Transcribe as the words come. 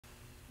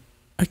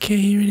Okay,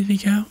 you ready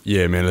to go?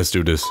 Yeah, man, let's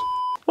do this.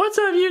 What's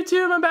up,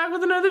 YouTube? I'm back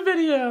with another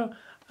video.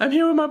 I'm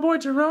here with my boy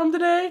Jerome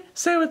today.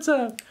 Say what's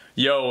up.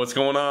 Yo, what's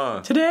going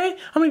on? Today,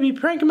 I'm gonna be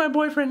pranking my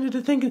boyfriend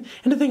into thinking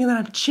that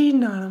I'm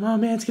cheating on him. Oh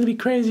man, it's gonna be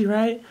crazy,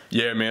 right?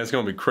 Yeah, man, it's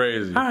gonna be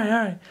crazy.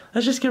 Alright.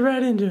 Let's just get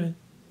right into it.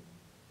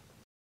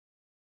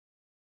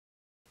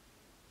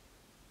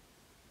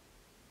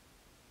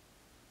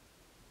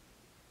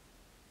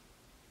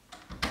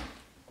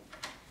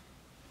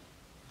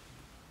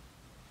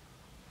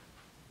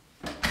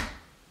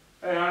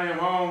 Hey, honey, I'm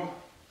home.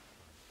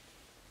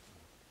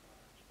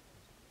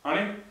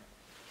 Honey?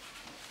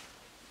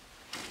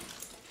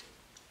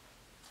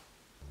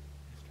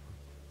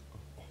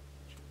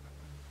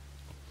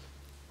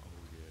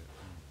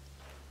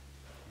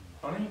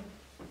 Honey?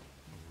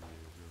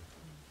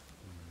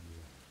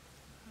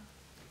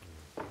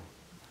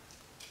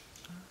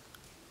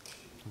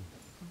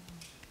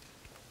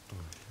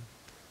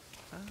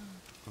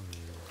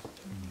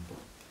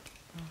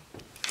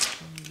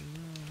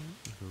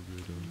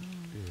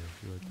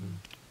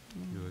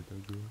 You like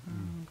that girl?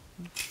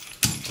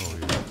 Oh,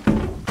 yeah.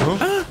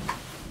 Huh?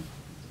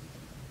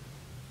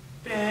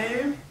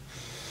 Babe,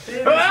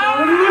 that's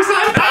what he looks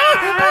like.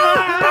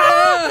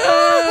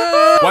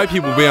 White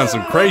people be on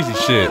some crazy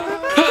shit. Hey,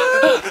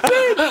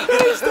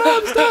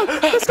 stop.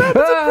 It's a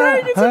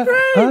prank.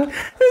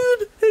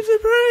 It's a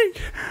prank.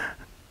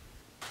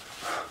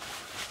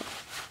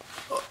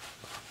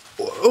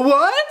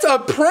 What? A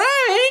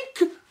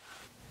prank?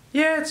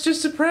 Yeah, it's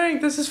just a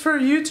prank. This is for a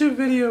YouTube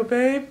video,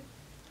 babe.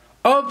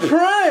 A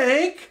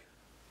prank?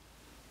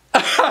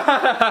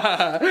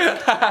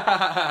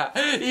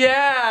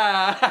 Yeah.